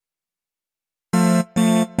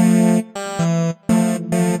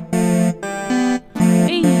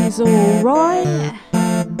alright.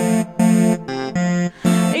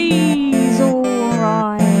 He's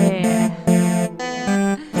alright.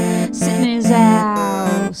 Sitting in his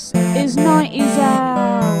house, his 90s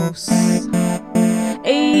house.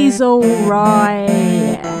 He's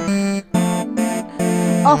alright.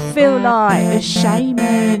 I feel like a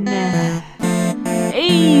shaman.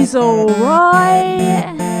 He's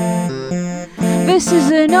alright. This is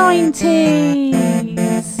the 90s.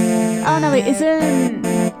 Oh no, it isn't.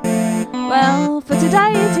 Well, for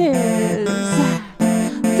today it is.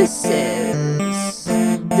 This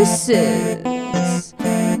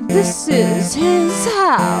is his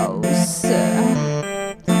house.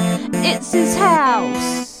 It's his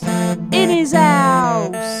house. In his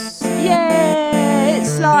house. Yeah,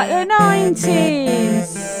 it's like the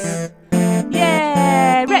 90s.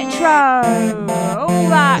 Yeah, retro. All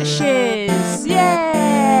that shiz.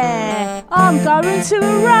 Yeah, I'm going to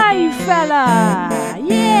a rave, fella.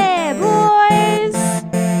 Yeah, boys.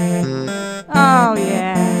 Oh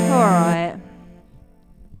yeah, alright.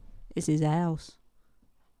 It's his house.